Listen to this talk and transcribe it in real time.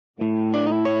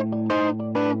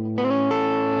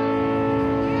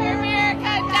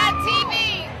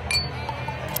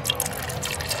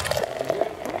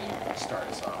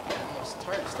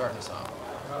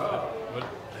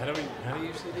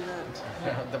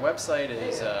website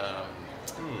is oh,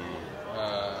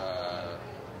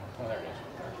 there it is.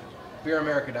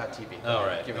 BeerAmerica.tv. Oh,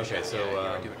 right. Give it Okay, a shot. so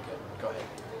yeah, you're doing good. Go ahead.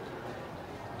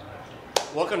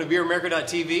 Welcome to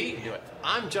BeerAmerica.tv. You do it.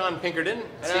 I'm John Pinkerton,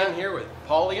 And sitting here with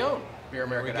Paul Leone,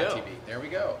 BeerAmerica.tv. There we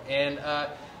go. And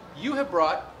you have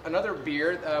brought another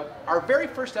beer, our very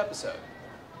first episode,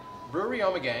 Brewery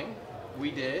Ommegang. We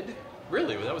did...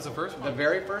 Really? That was the first one? The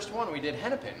very first one. We did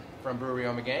Hennepin from Brewery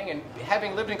Ommegang. And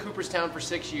having lived in Cooperstown for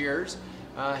 6 years,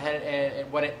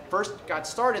 and when it first got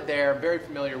started there, I'm very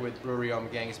familiar with Brewery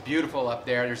Ommegang. It's beautiful up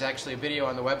there. There's actually a video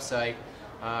on the website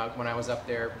when I was up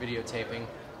there videotaping.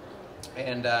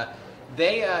 And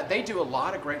they do a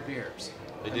lot of great beers.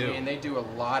 They do. I mean, they do a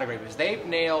lot of great beers. They've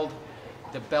nailed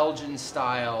the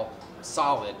Belgian-style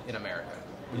solid in America.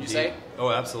 Would you say?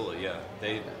 Oh, absolutely, yeah.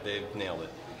 They've nailed it.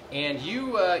 And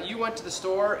you went to the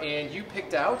store and you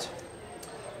picked out?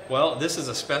 Well, this is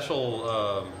a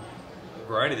special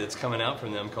variety that's coming out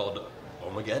from them called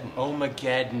Ommegeddon.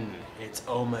 Ommegeddon. It's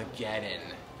Ommegeddon.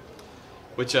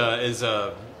 Which is,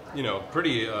 you know,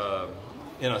 pretty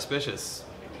inauspicious,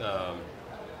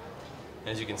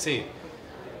 as you can see.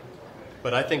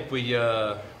 But I think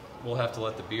we'll have to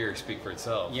let the beer speak for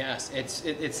itself. Yes,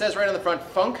 it says right on the front,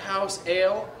 Funk House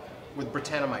Ale with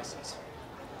Brettanomyces.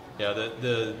 Yeah,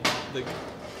 the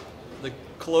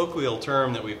colloquial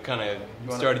term that we've kind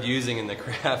of started using in the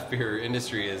craft beer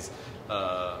industry is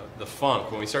the funk.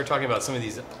 When we start talking about some of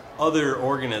these other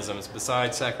organisms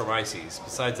besides Saccharomyces,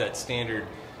 besides that standard,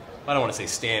 I don't want to say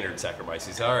standard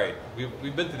Saccharomyces. All right,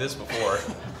 we've been through this before.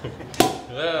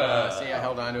 See, I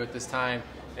held on to it this time.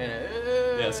 And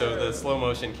yeah, so the slow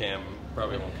motion cam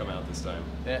probably won't come out this time.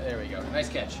 There we go. Nice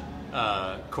catch.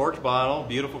 Corked bottle,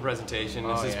 beautiful presentation.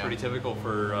 This is yeah. pretty typical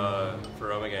for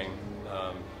Ommegang.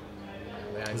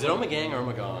 Is it Ommegang or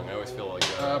Ommegang? I always feel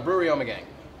like Brewery Ommegang.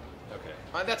 Okay.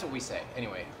 That's what we say,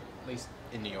 anyway. At least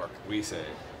in New York. We say.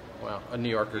 Well, New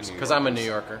Yorkers, because I'm a New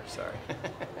Yorker. Sorry.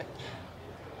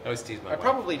 I always tease my I wife.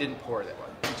 probably didn't pour that one.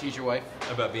 You tease your wife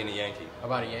About being a Yankee.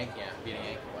 about a Yankee? Yeah, being a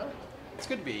Yankee. Well, it's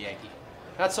good to be a Yankee.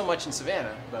 Not so much in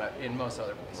Savannah, but in most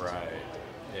other places. Right.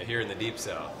 Yeah, here in the Deep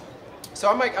South. So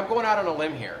I'm going out on a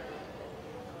limb here.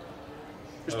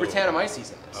 There's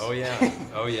Brettanomyces in this. Oh yeah.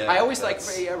 Oh yeah. I always like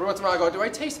every once in a while I go, do I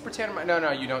taste Brettanomyces?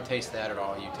 No, you don't taste that at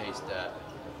all. You taste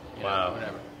you know,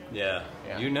 whatever. Yeah.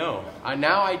 Yeah. You know.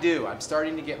 Now I do. I'm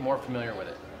starting to get more familiar with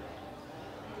it.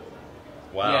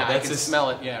 Wow. Yeah, I can smell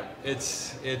it. Yeah.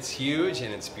 It's huge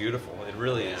and it's beautiful. It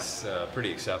really is pretty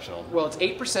exceptional. Well, it's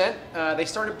 8%. They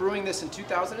started brewing this in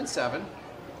 2007.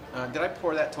 Did I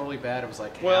pour that totally bad? It was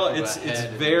like Well, half of a it's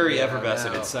head very and,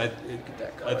 effervescent.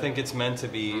 no. I think it's meant to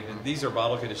be. These are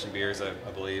bottle conditioned beers,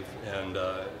 I believe, and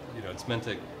you know it's meant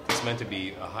to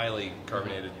be a highly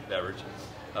carbonated beverage.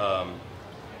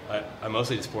 I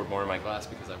mostly just poured more in my glass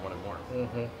because I wanted more.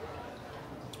 Mm-hmm.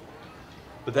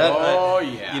 But that,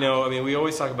 yeah. you know, I mean, we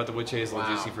always talk about the witch hazel and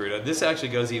Wow. juicy fruit. This actually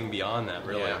goes even beyond that,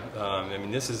 really. Yeah. I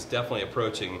mean, this is definitely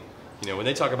approaching. You know, when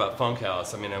they talk about Funk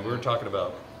House, I mean, we were talking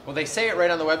about. Well, they say it right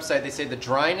on the website. They say the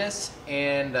dryness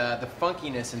and the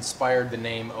funkiness inspired the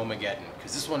name Ommegeddon,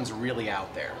 because this one's really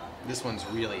out there. This one's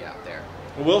really out there.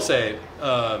 Well, we'll say,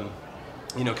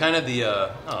 you know, kind of the.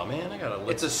 Oh man, I got a.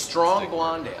 It's a strong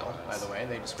blonde ale, by the way.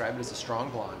 They describe it as a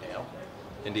strong blonde ale.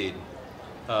 Indeed.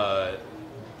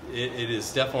 It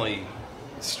is definitely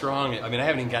strong. I mean, I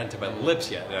haven't even gotten to my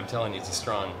lips yet, and I'm telling you, it's a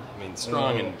strong. I mean,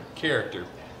 strong in character.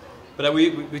 But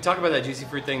we talk about that juicy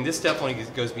fruit thing. This definitely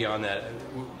goes beyond that.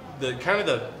 The kind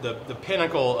of the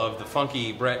pinnacle of the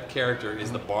funky Brett character is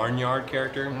the barnyard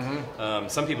character. Mm-hmm.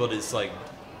 Some people just like,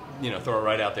 you know, throw it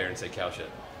right out there and say cow shit.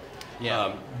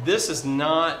 Yeah. This is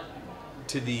not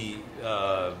to the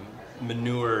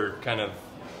manure kind of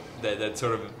that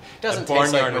sort of Doesn't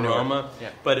barnyard taste like manure. aroma. Yeah.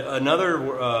 But another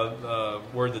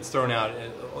word that's thrown out,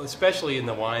 especially in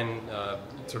the wine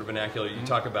sort of vernacular, you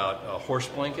talk about a horse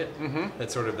blanket.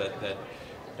 That sort of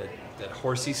that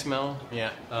horsey smell.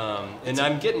 Yeah. And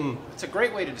I'm getting It's a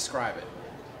great way to describe it.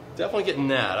 definitely getting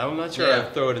that. I'm not sure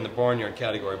I'd throw it in the barnyard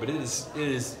category, but it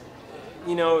is.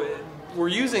 You know, we're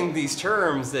using these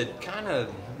terms that kind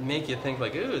of make you think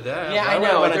like, ooh, that. Yeah, I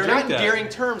know. They're not that? endearing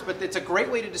terms, but it's a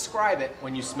great way to describe it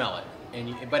when you smell it.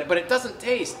 And but it doesn't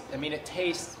taste. I mean, it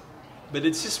tastes. But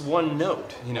it's just one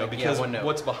note, you know, because one note.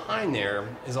 what's behind there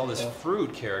is all this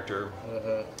fruit character.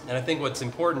 And I think what's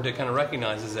important to kind of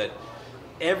recognize is that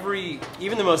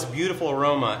even the most beautiful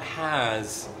aroma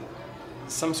has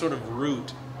some sort of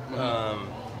root. I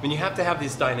mean, you have to have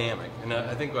this dynamic, and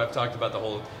I think I've talked about the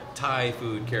whole Thai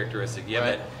food characteristic. You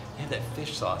have that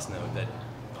fish sauce note, that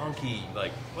funky,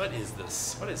 like, what is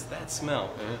this? What is that smell?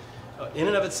 In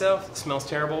and of itself, it smells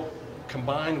terrible.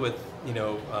 combined with, you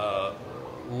know,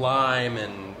 lime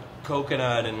and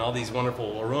coconut and all these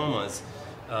wonderful aromas,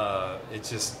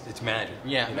 it's magic.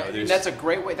 Yeah, you know, and that's a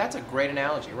great way. That's a great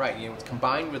analogy, right? You know, it's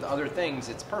combined with other things.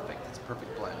 It's perfect. It's a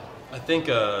perfect blend. I think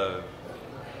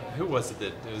who was it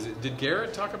that did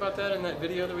Garrett talk about that in that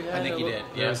video that we had? I think he did.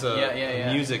 Yeah. There's a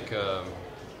Yeah. music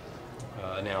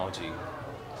analogy.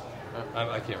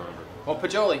 I can't remember. Well,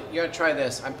 Pajoli, you gotta try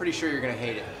this. I'm pretty sure you're gonna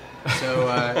hate it. So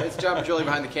it's John Pajoli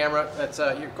behind the camera. That's go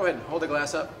ahead and hold the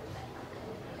glass up,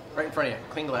 right in front of you.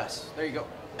 Clean glass. There you go.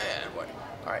 And boy.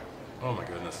 All right. Oh my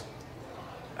goodness.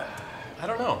 I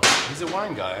don't know. He's a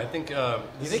wine guy. I think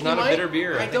this is he not a might? bitter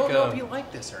beer. I don't know if you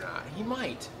like this or not. He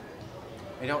might.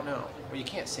 I don't know. Well, you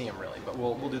can't see him really, but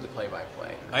we'll do the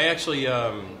play-by-play. I actually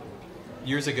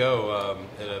years ago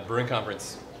at a brewing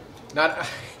conference. Not.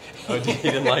 Oh, you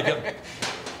didn't like it?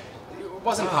 It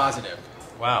wasn't positive.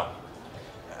 Wow.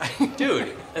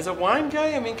 Dude, as a wine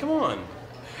guy, I mean, come on.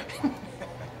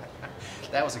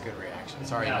 That was a good reaction.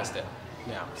 Sorry you missed it.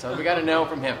 Yeah, so we got to know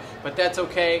from him. But that's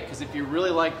okay, because if you really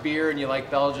like beer and you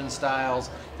like Belgian styles,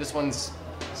 this one's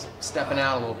stepping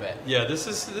out a little bit. Yeah, this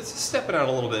is stepping out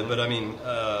a little bit, but I mean,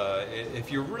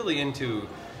 if you're really into,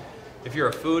 if you're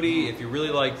a foodie, if you really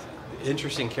like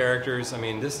interesting characters, I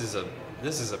mean, this is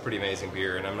a pretty amazing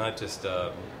beer, and I'm not just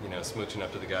you know, smooching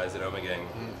up to the guys at Ommegeddon.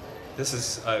 This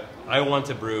is I want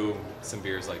to brew some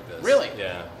beers like this. Really?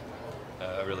 Yeah,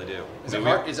 I really do. Is it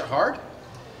hard? Is it hard?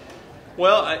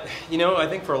 Well, you know, I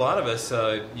think for a lot of us,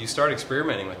 you start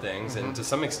experimenting with things, and to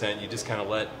some extent, you just kind of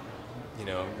let, you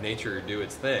know, nature do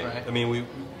its thing. Right. I mean,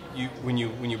 when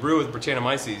you brew with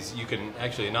Brettanomyces, you can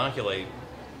actually inoculate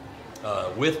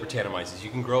with Brettanomyces. You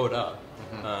can grow it up.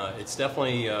 It's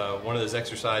definitely one of those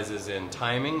exercises in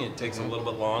timing. It takes a little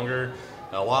bit longer,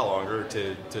 a lot longer,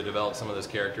 to develop some of those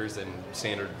characters than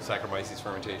standard Saccharomyces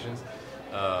fermentations.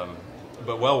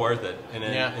 But well worth it. And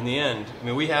in the end, I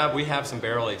mean, we have some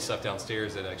barrel aged stuff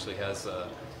downstairs that actually has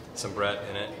some Brett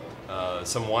in it.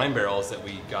 Some wine barrels that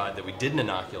we got that we didn't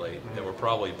inoculate that were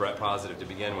probably Brett positive to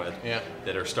begin with. Yeah.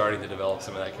 That are starting to develop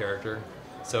some of that character.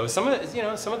 So some of it, you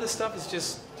know, some of this stuff is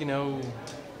just, you know,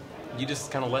 you just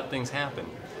kind of let things happen.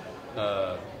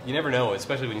 You never know,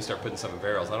 especially when you start putting some in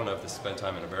barrels. I don't know if this spent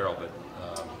time in a barrel, but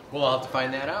We'll have to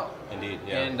find that out. indeed,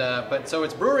 yeah. And but so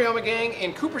it's Brewery Ommegang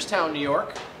in Cooperstown, New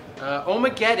York.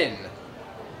 Ommegeddon,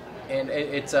 and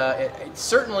it's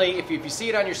certainly, if you see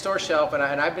it on your store shelf, and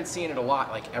I've been seeing it a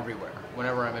lot, like everywhere,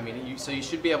 whenever I mean, so you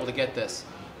should be able to get this.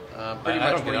 Pretty much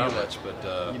I don't where get you out live. much, but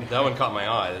that one caught my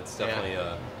eye. It's definitely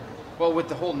well, with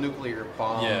the whole nuclear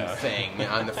bomb thing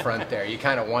on the front there, you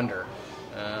kind of wonder.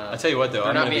 I tell you what, though,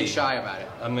 they're not being shy about it.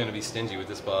 I'm going to be stingy with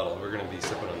this bottle. We're going to be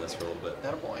sipping on this for a little bit.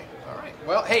 That a boy. All right.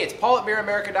 Well, hey, it's Paul at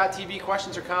BeerAmerica.tv.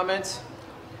 Questions or comments?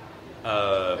 Pink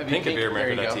at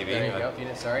BeerAmerica.tv. There you go. If you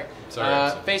didn't, sorry.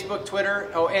 Sorry. Facebook,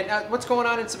 Twitter. Oh, and what's going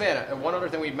on in Savannah? One other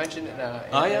thing we mentioned.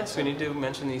 Yes, we need to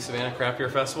mention the Savannah Craft Beer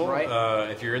Festival.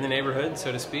 Right. If you're in the neighborhood,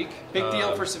 so to speak. Big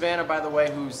deal for Savannah, by the way.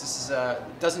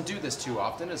 Doesn't do this too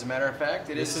often. As a matter of fact,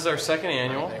 this is our second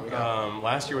annual. There we go.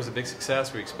 Last year was a big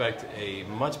success. We expect a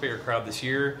much bigger crowd this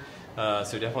year, so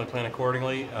definitely plan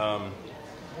accordingly.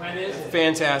 When is it?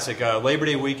 Fantastic. Labor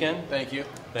Day weekend. Thank you.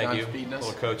 Thank John's you. feeding us. A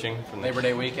little coaching from Labor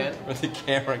Day weekend. with the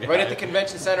camera guy. Right at the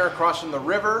convention center across from the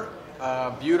river.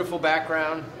 Beautiful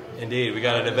background. Indeed. We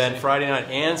got an event Friday night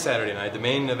and Saturday night. The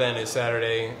main event is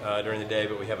Saturday during the day,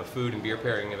 but we have a food and beer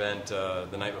pairing event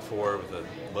the night before with a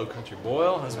low country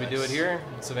boil, as we do it here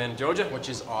in Savannah, Georgia. Which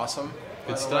is awesome.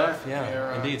 Good stuff.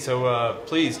 Yeah, indeed. So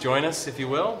please join us if you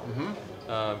will.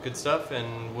 Good stuff,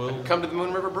 and we'll come to the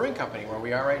Moon River Brewing Company where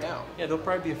we are right now. Yeah, there'll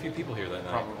probably be a few people here that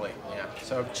night. Probably, yeah.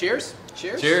 So cheers.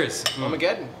 Cheers. Cheers.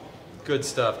 Ommegeddon. Good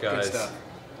stuff, guys. Good stuff.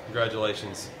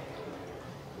 Congratulations.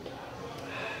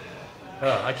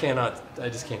 I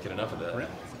just can't get enough of that. Really?